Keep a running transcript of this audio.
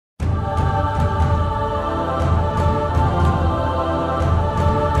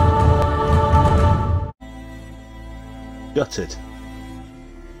Gutted.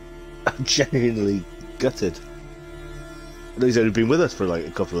 I'm genuinely gutted. I know he's only been with us for like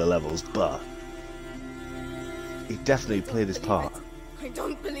a couple of levels, but he definitely played his part. I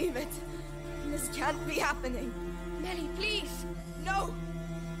don't believe it. This can't be happening. Nelly, please! No!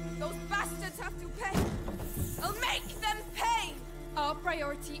 Those bastards have to pay! I'll make them pay! Our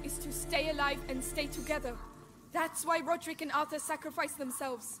priority is to stay alive and stay together. That's why Roderick and Arthur sacrificed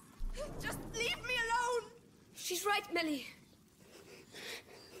themselves. Just leave me alone! She's right, Millie.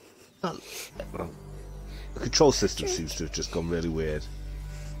 Well, the control system seems to have just gone really weird.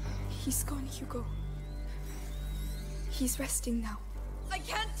 He's gone, Hugo. He's resting now. I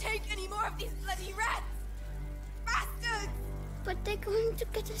can't take any more of these bloody rats! Bastards! But they're going to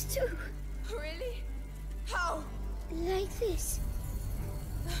get us too. Really? How? Like this.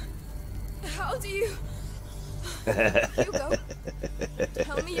 How do you... Hugo,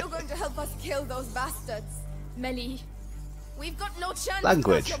 tell me you're going to help us kill those bastards. Melly. We've got no chance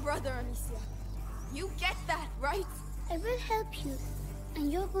Language. to your brother, Amicia. You get that, right? I will help you.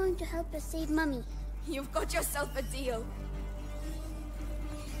 And you're going to help us save Mummy. You've got yourself a deal.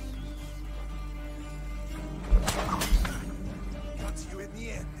 Got you in the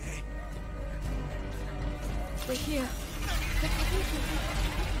end, eh? We're here.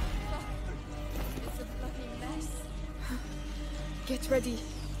 It's a bloody mess. Get ready.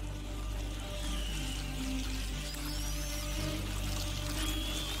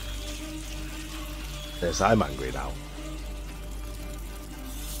 Yes, I'm angry now.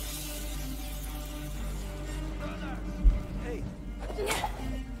 Hey,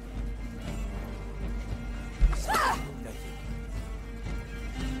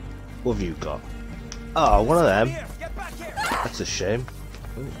 What have you got? Oh, one of them. here, get back here! That's a shame.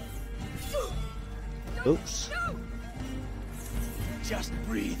 Ooh. Oops. Just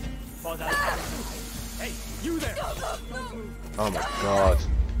breathe. For the Hey, you there! Oh my god.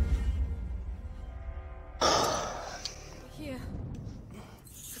 Here.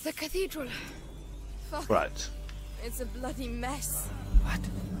 The cathedral. Fuck. Right. It's a bloody mess. What?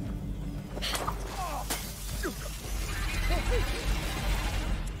 Oh!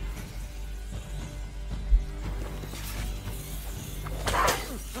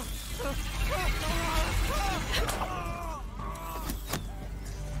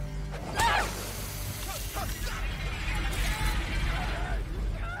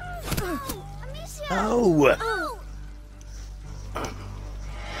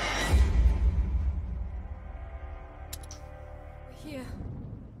 Here.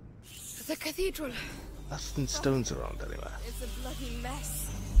 The cathedral. Nothing stones around anywhere. It's a bloody mess.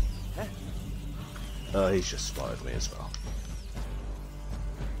 Oh, he's just spotted me as well.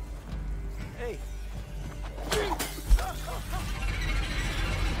 Hey,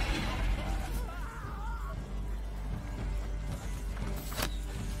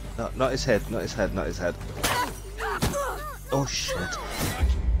 No, not his head, not his head, not his head. Oh shit.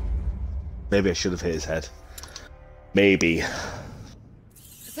 Maybe I should have hit his head. Maybe.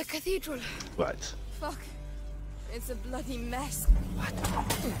 The cathedral. Right. Fuck. It's a bloody mess.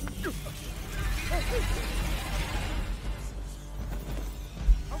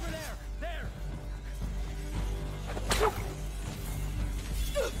 over there! There!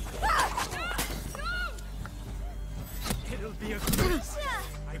 It'll be a good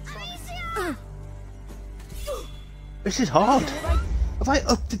I promise. This is hard. Have I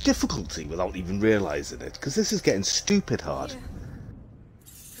upped the difficulty without even realising it? Because this is getting stupid hard.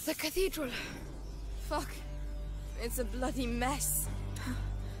 The cathedral. Fuck. It's a bloody mess.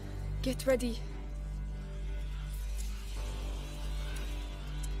 Get ready.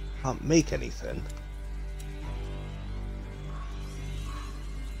 Can't make anything.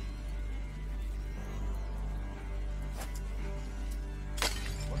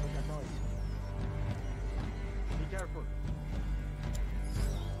 What was that noise? Be careful.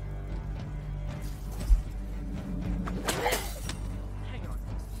 Hang on.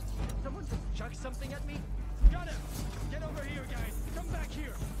 Someone just chucked something at me? Got him! Get over here, guys! Come back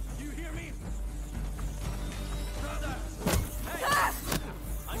here! You hear me? Brother! Hey!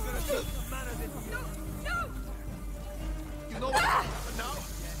 I'm gonna take some manners in here. No! You know what's gonna happen now?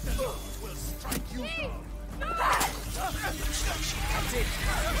 We'll strike you. That's it.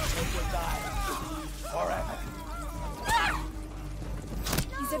 You will die. Forever.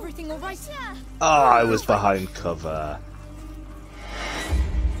 Is everything alright? Oh, I was behind cover.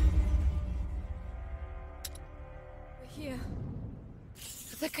 We're here.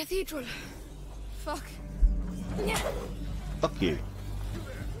 The cathedral. Fuck. Fuck you.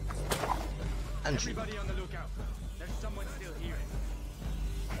 And you. Everybody on the lookout. There's someone still here.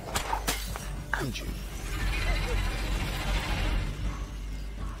 And you.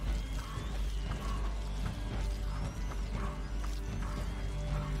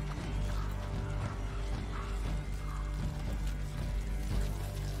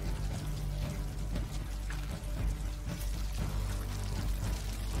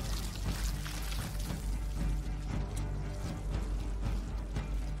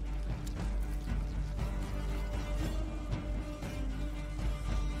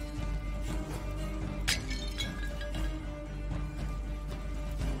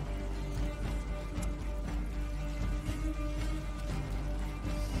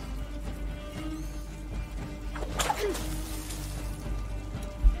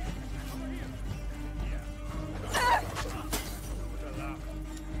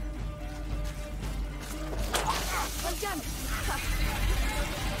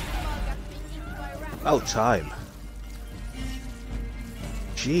 About time.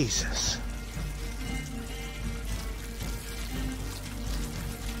 Jesus.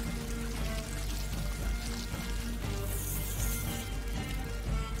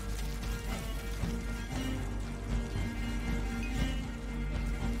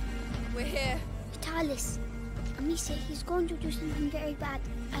 We're here. Vitalis. Amicia, he's going to do something very bad.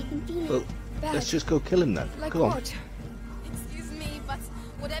 I can feel Well, it. Bad. let's just go kill him then. Like Come on. what? Excuse me, but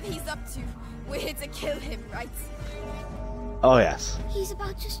whatever he's up to, we're here to kill him, right? Oh yes. He's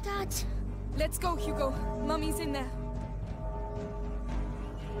about to start. Let's go, Hugo. Mummy's in there.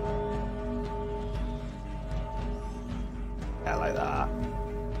 Yeah, like that.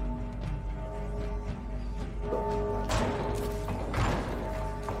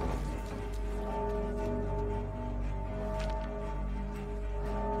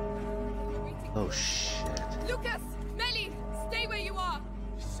 Oh shit. Lucas! Melly! Stay where you are!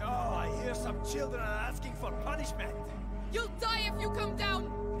 So, I hear some children are asking for punishment. You'll die if you come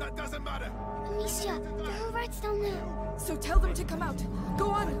down! That doesn't matter. Amicia, there are rats down there. So tell them to come out. Go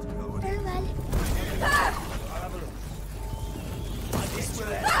on! Very well. I'll have a look. This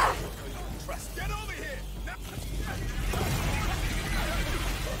will end. Trust. Get over here!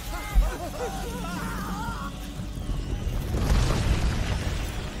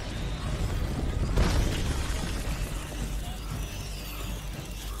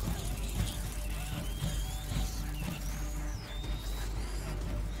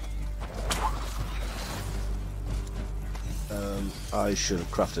 I should have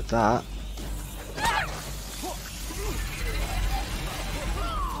crafted that.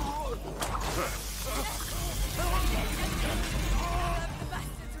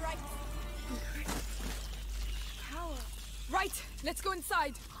 Right! Let's go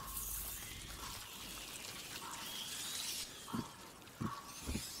inside!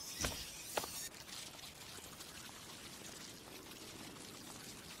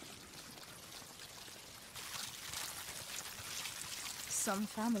 Some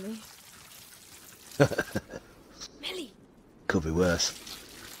family. Melly! Could be worse.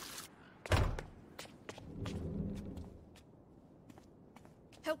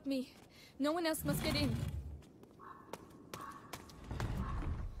 Help me. No one else must get in.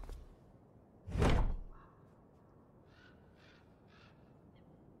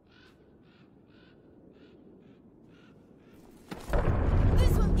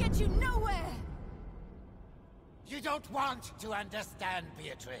 This will get you nowhere! You don't want to understand,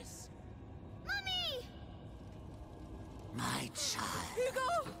 Beatrice. Mommy! My child.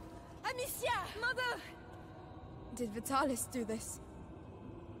 Hugo! Amicia! Mother! Did Vitalis do this?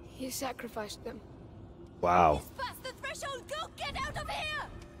 He sacrificed them. Wow. He's past the threshold! Go get out of here!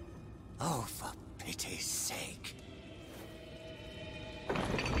 Oh, for pity's sake.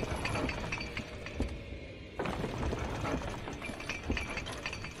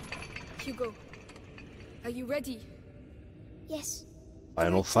 Hugo, are you ready? Yes.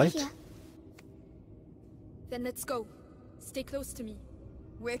 Final Stay fight? here. Then let's go. Stay close to me.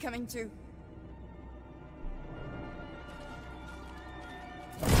 We're coming too.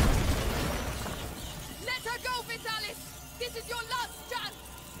 Let her go, Vitalis! This is your last chance!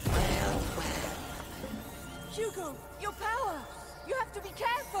 Hugo, your power! You have to be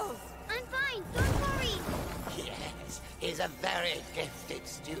careful! I'm fine. Don't worry. Yes, he's a very gifted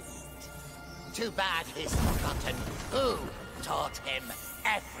student. Too bad he's forgotten who taught him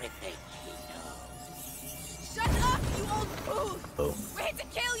everything he knows. Shut up, you old fool! Oh. We're here to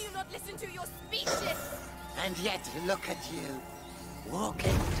kill you, not listen to your speeches! And yet, look at you,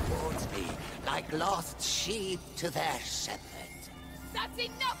 walking towards me like lost sheep to their shepherd. That's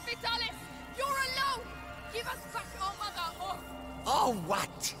enough, Vitalis! You're alone! Give us back our mother, or... Oh,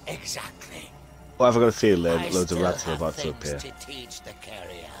 what exactly? Well, I've got a feeling I loads of still rats are have about to things appear. to teach the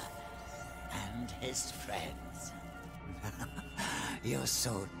carrier and his friends. You're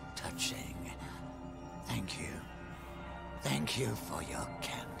so touching. Thank you. Thank you for your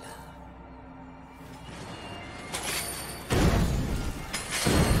candor.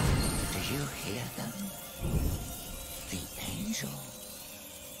 Do you hear them? The angel.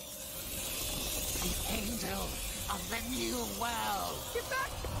 The angel of the new world. Get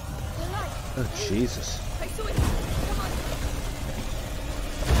back! The light! Oh, Jesus. I saw it! Come on!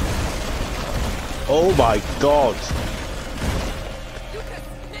 Oh my god! Lucas!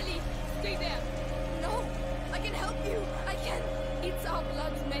 Melly! Stay there! No! I can help you! I can! It's our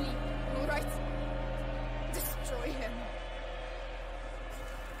blood, Melly! Alright. Destroy him.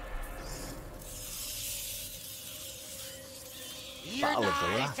 Battle of the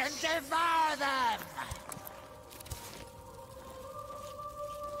Unite and rats. devour them!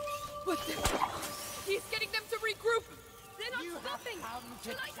 What the... He's getting them to regroup. They're not You have stopping. come to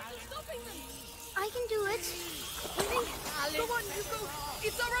The light challenge is stopping them. I can do it. Really? Go on, you go.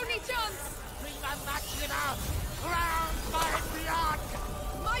 It's our only chance. Prima Machina, crowned by blood!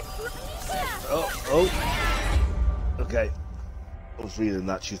 My brother. Oh. Okay. I was reading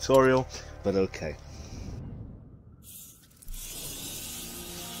that tutorial, but okay.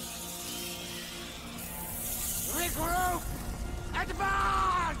 Regroup!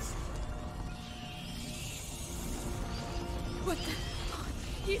 Advance! What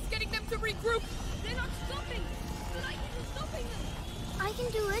the? He's getting them to regroup. They're not stopping. The light isn't stopping them. I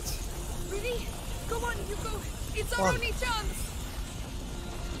can do it. Really? Go on, you go. It's our only chance.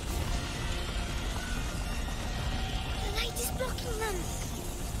 The light is blocking them.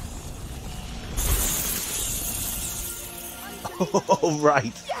 Oh,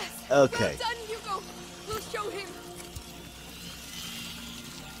 right. Yes. Okay. Well done, Hugo. We'll show him.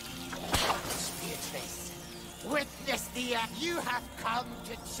 Beatrice, witness the act. You have come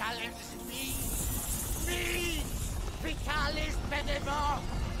to challenge me. Me! Vitalis Benevor,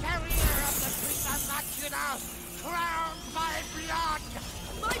 carrier of the Prima Machina, crowned by blood!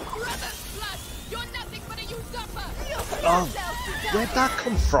 My brother's blood. You're nothing but a usurper. Oh, where'd that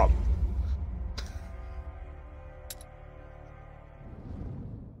come from?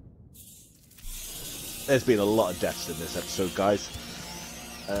 There's been a lot of deaths in this episode, guys.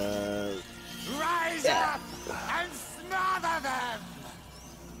 Rise Yeah. up and smother them!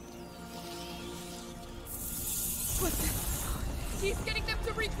 What the? He's getting them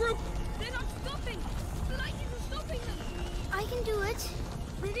to regroup. They're not stopping. The light isn't stopping them. I can do it.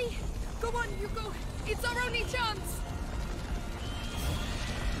 Really? Go on, you go. It's our only chance.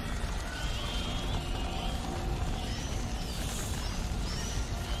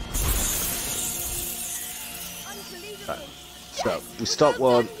 Unbelievable. So, we stop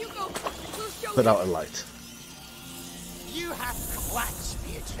one, Well done, Hugo. We'll show put him. out a light. You have watched,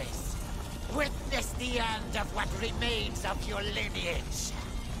 Beatrice. Witness the end of what remains of your lineage.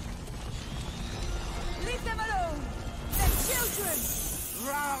 Leave them alone. They're children.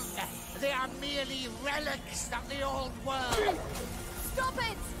 Wrong! They are merely relics of the old world. Stop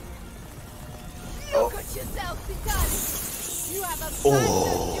it. Look at yourself, Vitalis. You have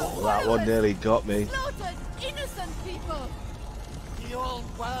abandoned your Oh, that one followers. nearly got me. Slaughtered innocent people. The old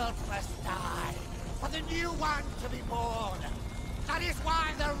world must die, for the new one to be born. That is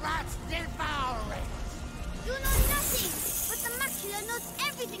why the rats devour it. You know nothing, but the macula knows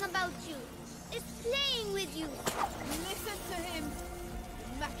everything about you. It's playing with you. Listen to him.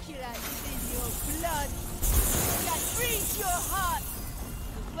 The macula is in your blood. That frees your heart.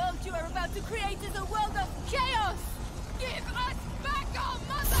 The world you are about to create is a world of chaos. Give us back our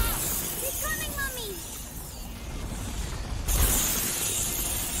mother. He's coming, Mummy.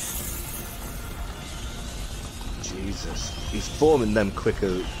 Jesus. He's forming them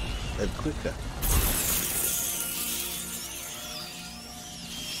quicker and quicker.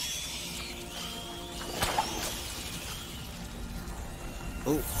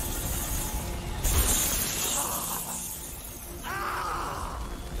 Oh.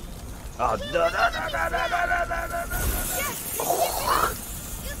 Oh, no, no, no, no, no, no, no, no, no, no. Yes,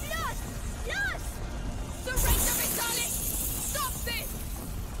 You've lost. Lost. surrender, Vitalis. Stop this.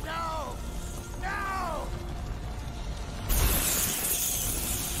 No! No!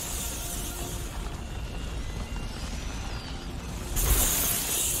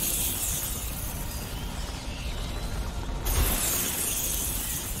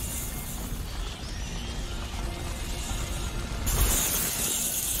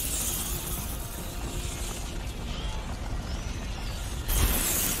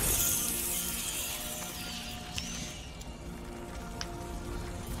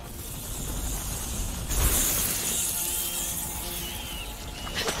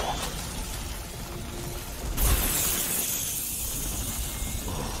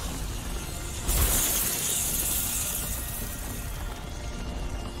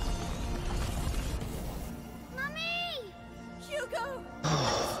 Mummy! Hugo!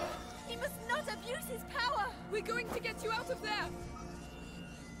 He must not abuse his power! We're going to get you out of there!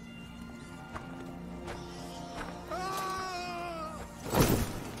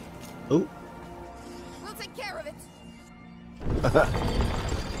 Oh. We'll take care of it!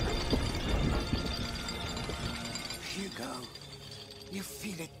 Hugo, you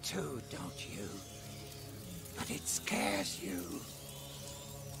feel it too, don't you? But it scares you.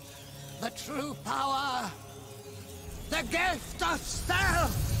 The true power! The gift of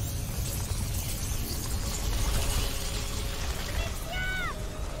stealth!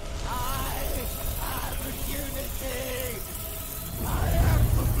 I am unity! I am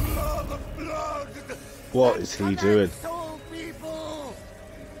the blood of blood! What is he doing? Soul people!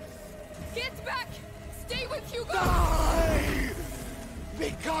 Get back! Stay with Hugo! Die!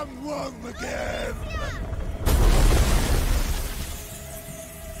 Become one again!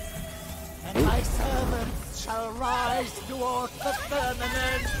 And my servants shall rise toward the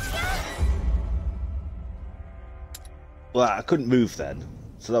firmament! Well, I couldn't move then,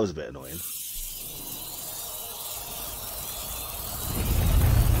 so that was a bit annoying.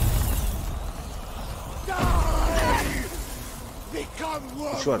 Die! Become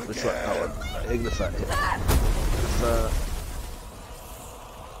one Which one? Which one? That one. Ignifer.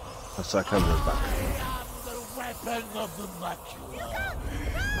 That's our camera's back. I am the weapon of the macula.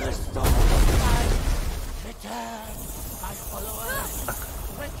 The storm of light. Return, my followers.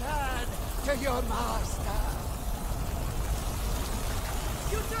 Return to your master.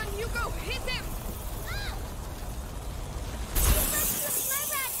 You turn Hugo! Hit him!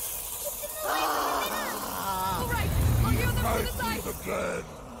 Alright, I'll heal them to the side! Again.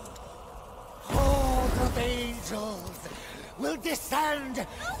 Horde of angels will descend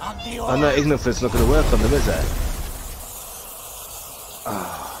on the I know Ignifer's not going to work on them, is it?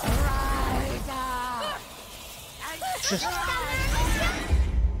 Just...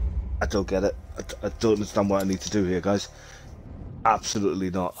 I don't get it. I don't understand what I need to do here, guys.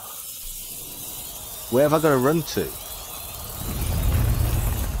 Absolutely not. Where have I got to run to?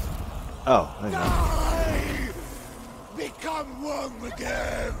 Oh, there you go. Become one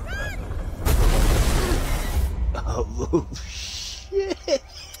again. Oh, shit.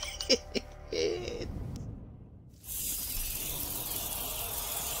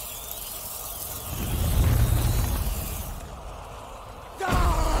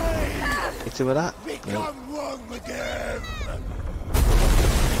 Die! Hit him with that? Become one again.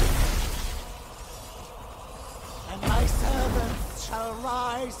 And my servants shall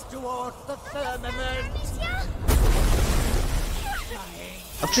rise toward the firmament.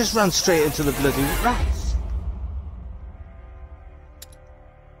 I've just ran straight into the bloody rats.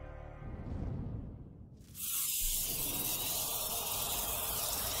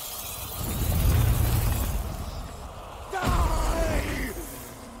 Die!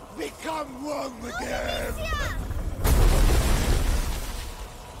 Become one again.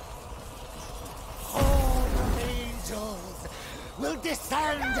 Horde of angels will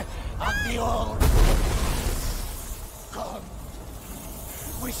descend on the old. Come.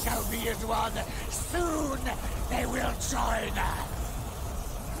 We shall be as one. Soon they will join us.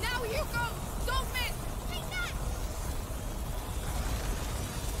 Now Hugo! Don't miss!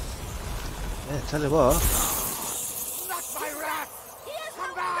 Yeah, tell you what. Not my rat!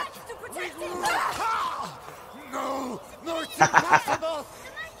 Come back! To protect We him! will- Ah! No! No, it's impossible!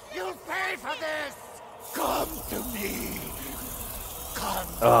 You'll pay for this! Come to me! Come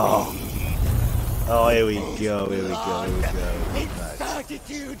Oh. to me! Oh, here we go, here we go, here we go.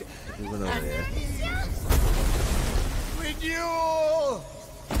 Certitude! We're going over here. Renewal!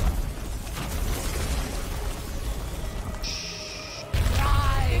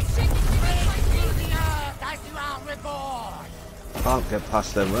 Rise! Break the earth as you are reborn! Can't get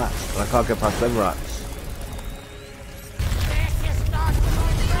past them rats. I can't get past them rats. This is not my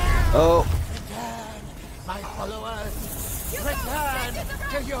will! Oh. Return, my followers! Return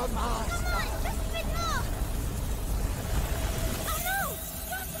to your master!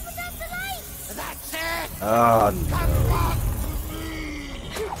 That's it! Oh, no. Come back to me!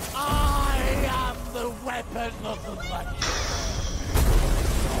 I am the weapon of the money.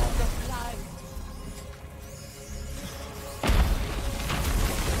 Sword of light.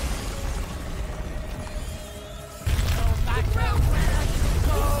 No matter where you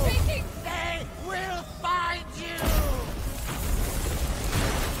go, they will find you!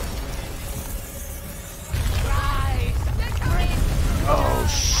 Rise! Bring Oh,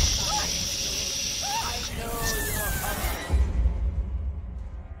 shit.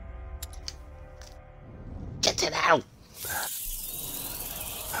 Get it out!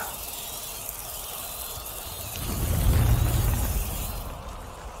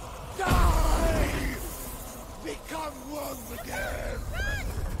 Die! Become one again!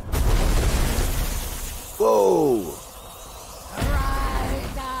 Whoa!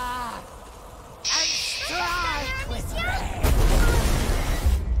 Rise up! And strike with me!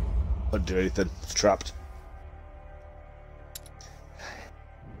 Couldn't do anything. It's trapped.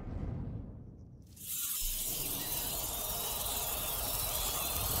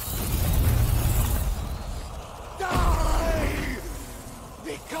 Die!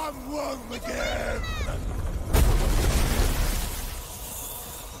 Become one again!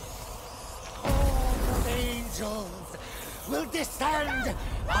 All of angels will descend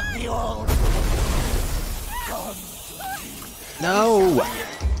on the old. No!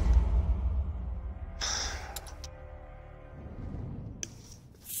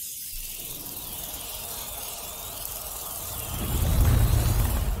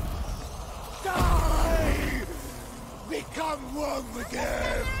 Die! Become one with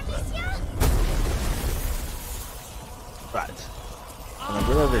them! Right. And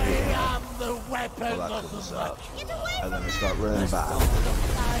I'm over I here. am the weapon Well, that of comes the up. much. And then we start running back.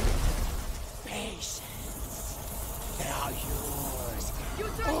 Patience. They are yours. You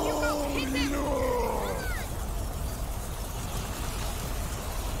turn, you go, hit him!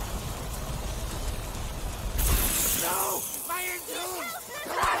 No! My engines!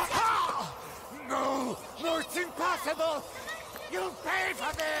 No! No, it's impossible! You'll pay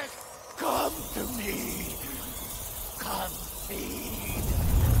for this! Come to me! Come feed!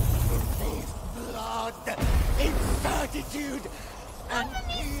 This blood, incertitude, and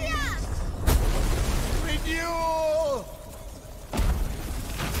peace! Renewal!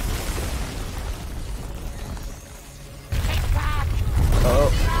 Take back!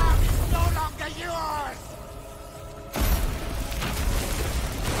 Oh. It's no longer yours!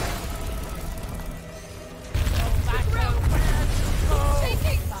 No matter where you go,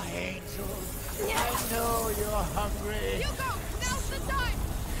 Shaking! my angels, I know you're hungry. You go! Now's the time!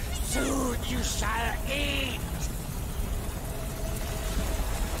 Soon you shall eat!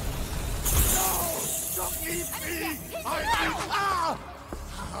 No! Don't leave me!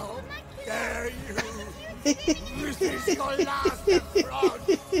 How dare you! This is your last affront!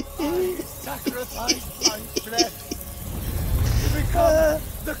 I sacrificed my flesh to become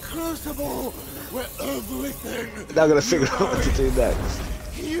the crucible where everything... Now I'm gonna figure out what to do next.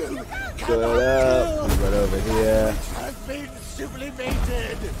 You Going cannot up, kill we run over here. which has been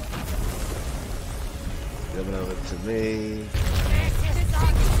sublimated! Coming over to me. This is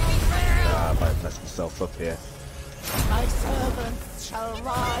not fair! Ah, I might mess myself up here. My servants shall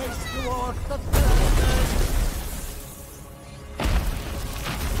rise toward the firmament.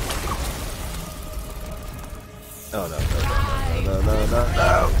 Oh no, no. The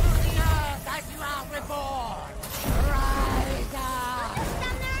earth as you are reborn. Rise up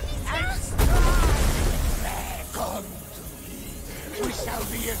and strive. Come to me. We shall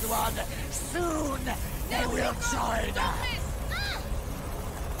be as one. Soon they will join us.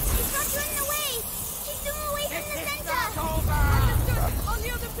 He's not running away! Keep them away from the This is center! not over. I'll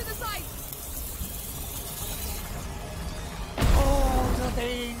kneel them to the side! All of the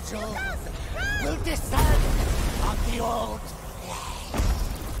angels will descend on the old.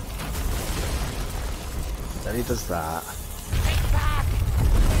 Then he does that. Take back.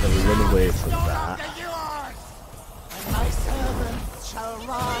 Then we run away from No that. longer yours. And my servants shall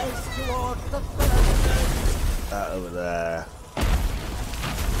rise toward the firmament. That over there.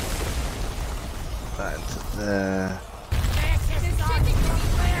 That into there. This is not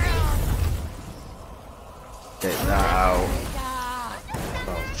fair. Get that out. Rise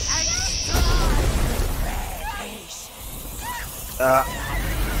Oh, and shh. strive.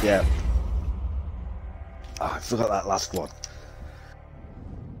 Yeah. Oh, I forgot that last one.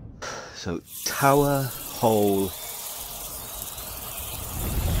 So, tower, hole.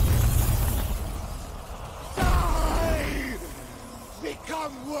 Die!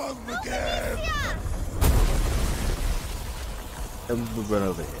 Become one again. And we run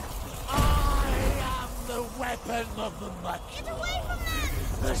over here. I am the weapon of the much. Get away from them!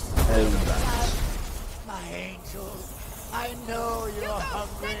 The And that. my angels, I know you're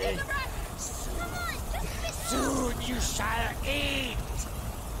hungry. Come on, just miss Soon you shall eat.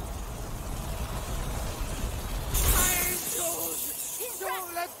 My angels, don't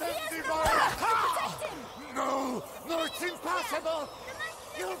let them devour. No, no, it's impossible.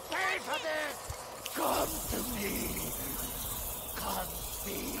 You'll pay for this. Come to me. Come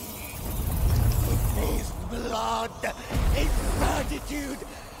feed. It is blood, incertitude,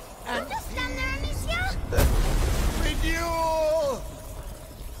 and stand there, Amicia! renewal.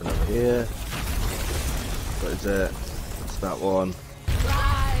 Run over here. What is it? What's that one?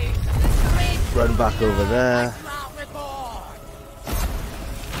 Rise, Run back over there. you are reborn.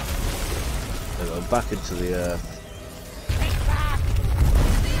 Then go back into the earth. Take back.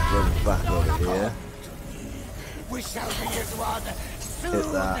 Run back over here. We shall be as one. Soon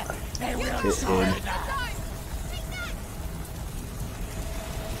Hit that. they will Hit join him. us.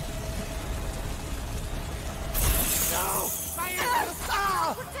 No! My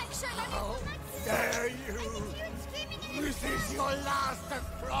angels! Protection! How dare you! This is your last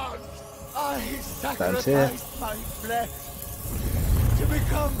affront! I sacrificed my flesh to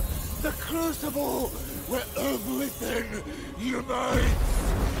become the crucible where everything unites!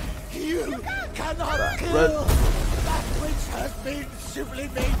 You cannot kill Run. that which has been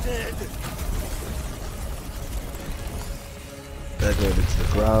sublimated. They're going into the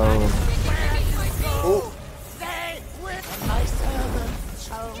ground. Oh. They will. My servants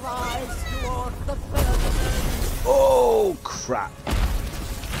shall rise toward the firmament. Oh, crap.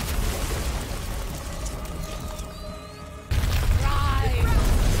 Rise!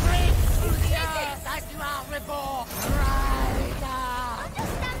 Break through the earth as you are reborn! Rise up!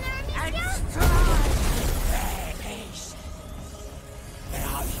 And strike their patience! They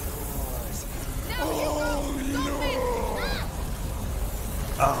are yours! Oh, Lord!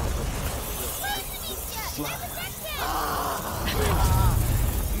 Oh,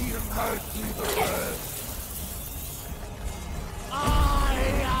 You multiverse! I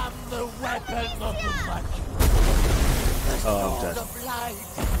am the weapon of the magic! oh, I'm dead. Of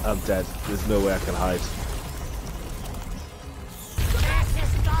light! I'm dead. There's no way I can hide.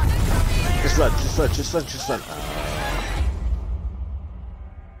 This is not the Just run, just run, just run, just run.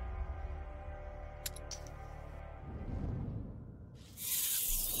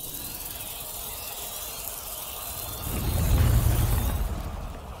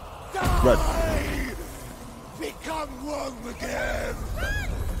 Run. Become one again!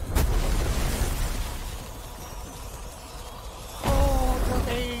 Horde of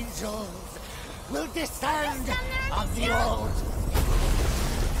angels will descend on the old.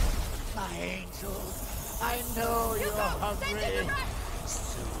 My angels, I know you are hungry.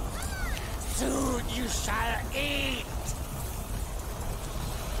 Soon you shall eat.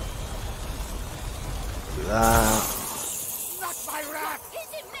 Not my wrath!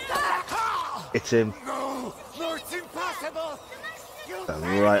 It's him. No, no, it's impossible!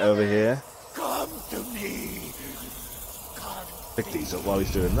 Right over here. Come to me! Come Pick these up while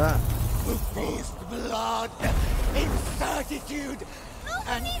he's doing that. to feast blood, incertitude,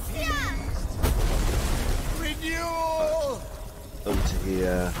 and peace! Renewal! Over to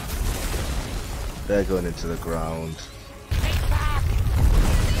here. They're going into the ground. Take back!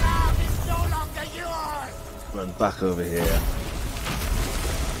 Love is no longer yours! Run back over here.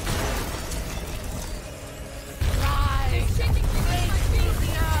 Rise! Break through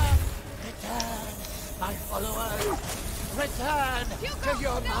the earth! Return, my followers! Return to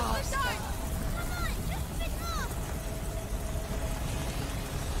your master!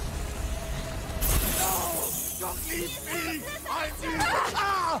 No! Don't leave me! I'm you!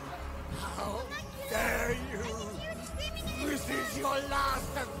 Ah! How dare you! This is your last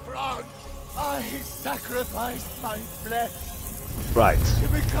affront! I sacrificed my flesh Right. to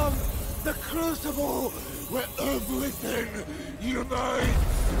become the crucible where everything unites.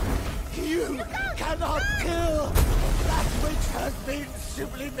 You cannot kill that which has been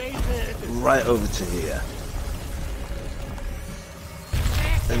sublimated. Right over to here.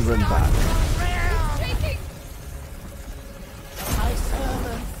 And run back. My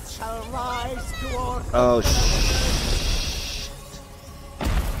servants shall rise toward Oh, shit.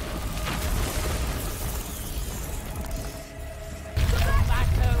 no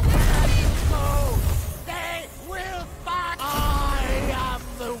matter where you go. They will fight. I am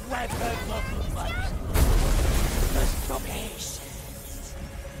the weapon of the fight. The salvations.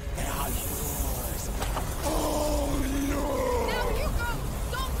 They are yours. Oh, Lord. Now you go!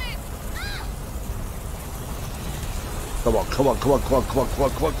 Don't miss! Come on, come on, come on, come on, come on, come on,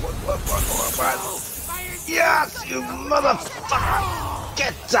 come on, come on, come on, come on, come on, come on. Yes, you motherfucker!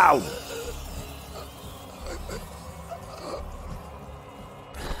 Get down!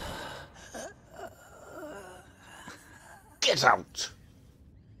 Get out!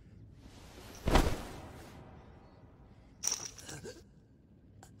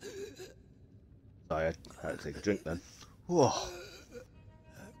 Sorry, I had to take a drink then. Whoa.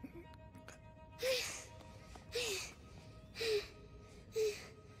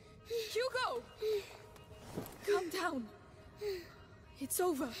 Hugo! Calm down. It's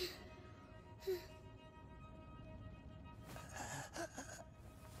over.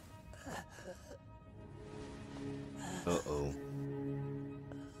 Uh-oh.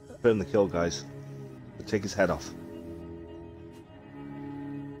 Burn the kill, guys. Take his head off.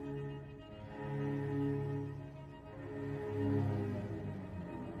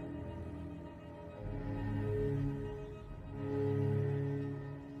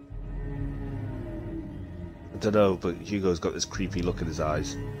 I don't know, but Hugo's got this creepy look in his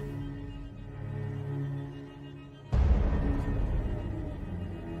eyes.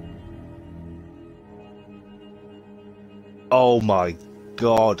 Oh my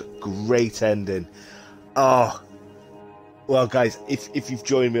god, great ending. Oh, well guys, if you've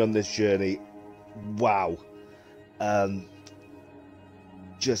joined me on this journey, wow.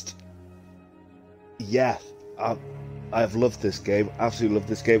 Just, yeah, I have loved this game. Absolutely loved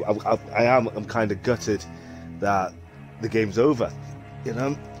this game. I'm kind of gutted that the game's over, you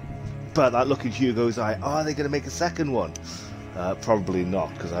know. But that look in Hugo's eye. Oh, are they going to make a second one? Probably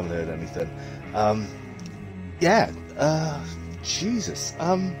not, because I haven't heard anything. Yeah. Jesus.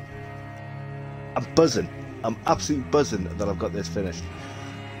 I'm buzzing. I'm absolutely buzzing that I've got this finished.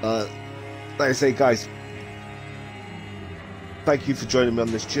 Like I say, guys, thank you for joining me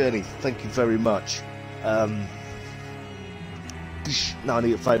on this journey. Thank you very much. Now I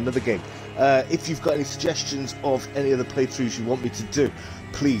need to find another game. If you've got any suggestions of any other playthroughs you want me to do,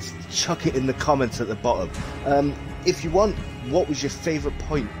 please chuck it in the comments at the bottom. If you want, what was your favourite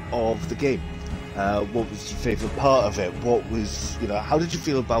point of the game? What was your favourite part of it? What was, you know, how did you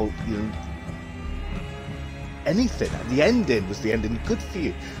feel about, you know, anything? The ending, was the ending good for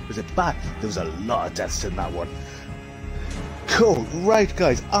you? Was it bad? There was a lot of deaths in that one. Cool. Right,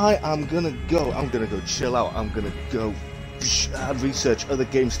 guys, I'm gonna go chill out. I'm gonna go research other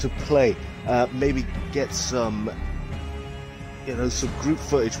games to play. Maybe get some, you know, some group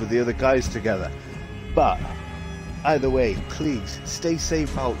footage with the other guys together. But either way, please stay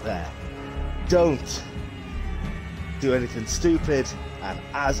safe out there. Don't do anything stupid, and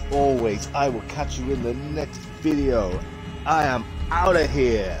as always, I will catch you in the next video. I am out of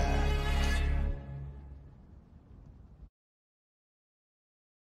here.